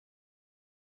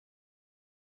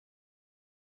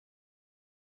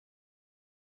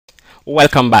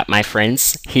Welcome back, my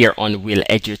friends, here on Will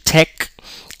EduTech,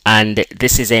 and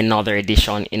this is another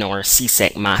edition in our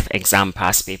CSEC Math Exam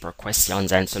Past Paper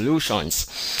Questions and Solutions.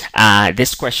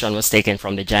 This question was taken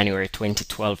from the January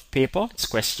 2012 paper. It's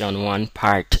question 1,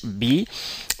 part B,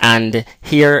 and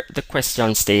here the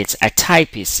question states, a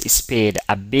typist is paid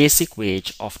a basic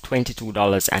wage of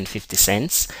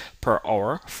 $22.50 per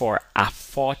hour for a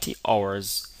 40-hour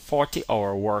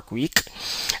work week.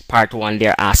 Part 1,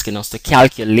 they're asking us to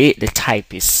calculate the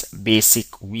typist's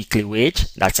basic weekly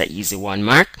wage. That's an easy one,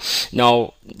 Mark.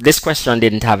 Now, this question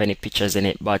didn't have any pictures in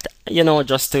it, but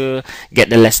just to get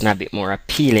the lesson a bit more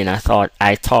appealing, I thought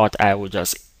I would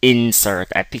just insert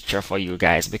a picture for you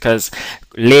guys, because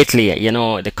lately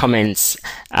the comments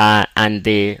and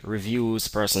the reviews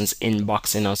persons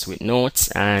inboxing us with notes,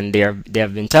 and they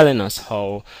have been telling us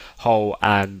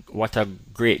what a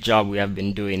great job we have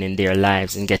been doing in their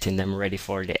lives and getting them ready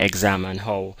for the exam, and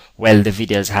how well the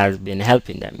videos has been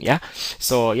helping them.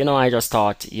 So I just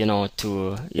thought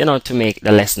to make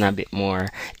the lesson a bit more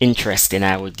interesting,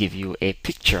 I would give you a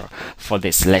picture for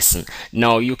this lesson.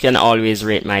 Now you can always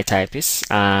rate my typist.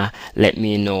 Let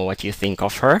me know what you think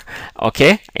of her,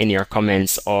 okay, in your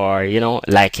comments, or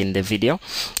liking the video.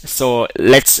 So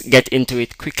let's get into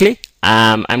it quickly.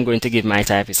 I'm going to give my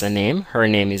typist a name. Her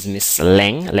name is Miss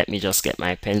Leng. Let me just get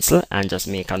my pencil and just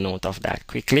make a note of that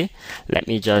quickly. Let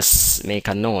me just make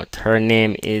a note. Her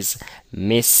name is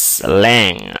Miss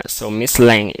Leng. So Miss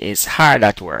Leng is hard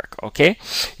at work, okay?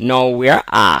 Now we are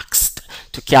asked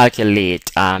to calculate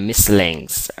Miss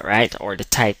Leng's, right, or the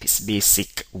typist's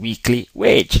basic weekly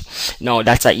wage. Now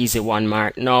that's an easy one,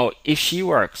 Mark. Now if she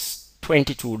works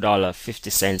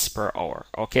 $22.50 per hour,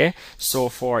 okay, so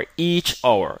for each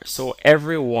hour, so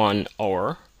every 1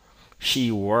 hour she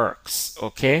works,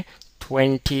 okay,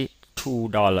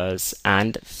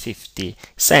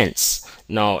 $22.50.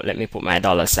 Now let me put my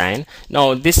dollar sign.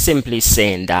 Now this simply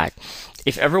saying that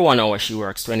if every 1 hour she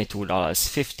works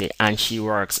 $22.50 and she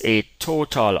works a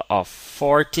total of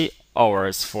 40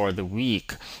 hours for the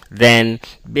week, then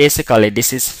basically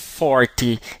this is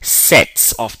 40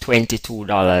 sets of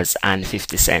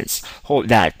 $22.50. Hope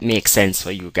that makes sense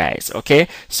for you guys, okay?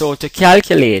 So to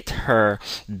calculate her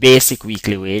basic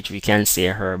weekly wage, we can say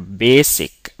her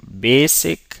basic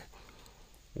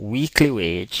weekly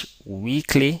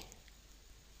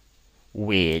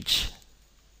wage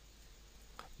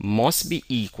must be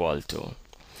equal to,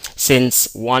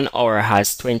 since 1 hour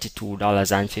has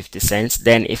 $22.50,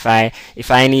 then if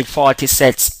I need 40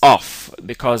 sets off,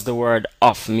 because the word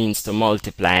off means to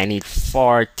multiply, I need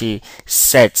 40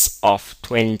 sets of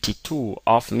 22.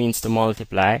 Off means to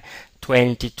multiply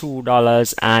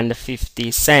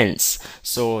 $22.50.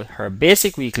 So her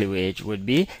basic weekly wage would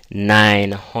be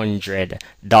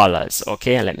 $900.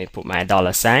 Okay, let me put my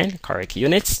dollar sign, correct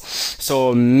units.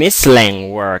 So Miss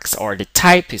Leng works, or the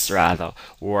typist rather,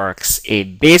 works a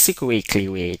basic weekly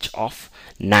wage of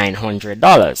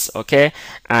 $900, okay,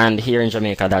 and here in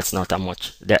Jamaica that's not a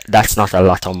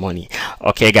lot of money,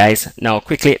 okay guys. Now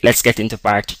quickly let's get into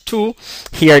part 2.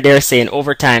 Here they're saying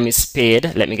overtime is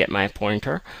paid. Let me get my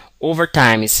pointer.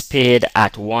 Overtime is paid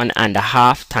at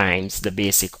 1.5 times the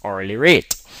basic hourly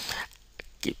rate.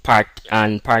 Part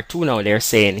 2 now they're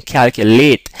saying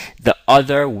calculate the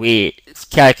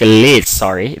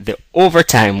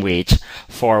overtime wage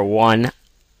for 1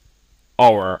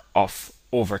 hour of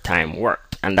overtime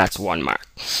worked, and that's 1 mark.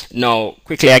 Now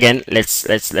quickly again, let's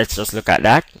just look at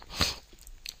that.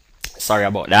 Sorry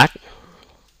about that.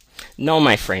 Now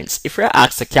my friends, if we're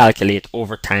asked to calculate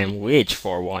overtime wage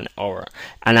for 1 hour,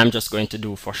 and I'm just going to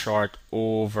do for short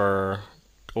over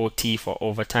OT for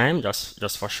overtime,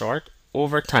 just for short,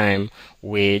 overtime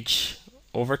wage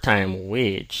for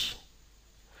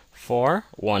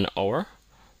 1 hour,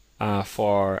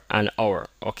 for an hour,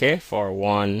 okay, for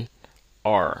 1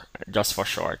 hour, just for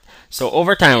short. So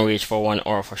overtime wage for 1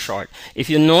 hour for short.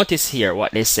 If you notice here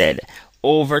what they said,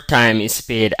 overtime is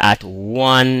paid at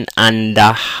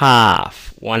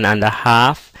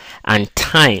 1.5, and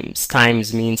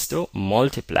times means to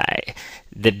multiply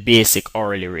the basic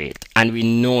hourly rate, and we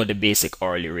know the basic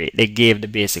hourly rate. They gave the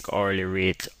basic hourly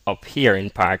rate up here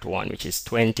in part 1, which is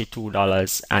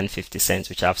 $22.50,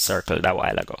 which I've circled a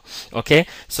while ago, okay.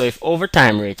 So if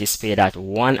overtime rate is paid at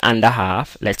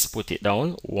 1.5, let's put it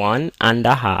down,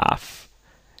 1.5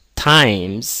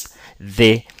 times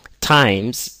the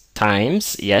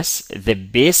the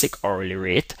basic hourly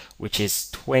rate, which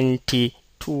is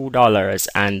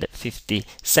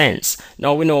 $22.50.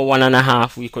 Now we know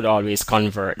 1.5, we could always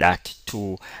convert that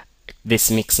to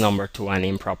this mixed number to an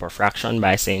improper fraction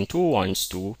by saying 2 ones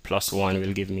 2 plus 1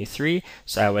 will give me 3.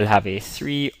 So I will have a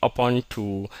 3 upon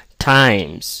 2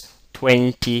 times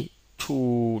 22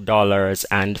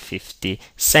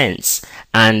 $2.50,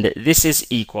 and this is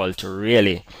equal to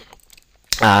really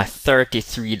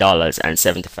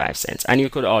 $33.75. And you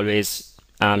could always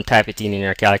type it in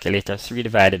your calculator. 3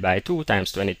 divided by 2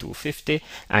 times 22.50,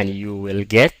 and you will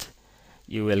get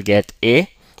a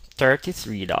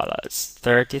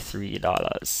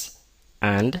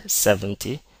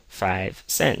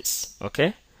 $33.75.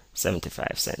 Okay,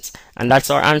 75 cents, and that's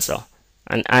our answer.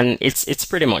 And it's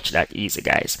pretty much that easy,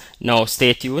 guys. Now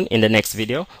stay tuned. In the next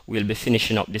video we'll be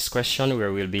finishing up this question,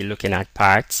 where we'll be looking at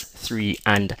parts 3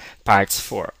 and parts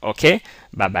 4. Okay,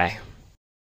 bye bye.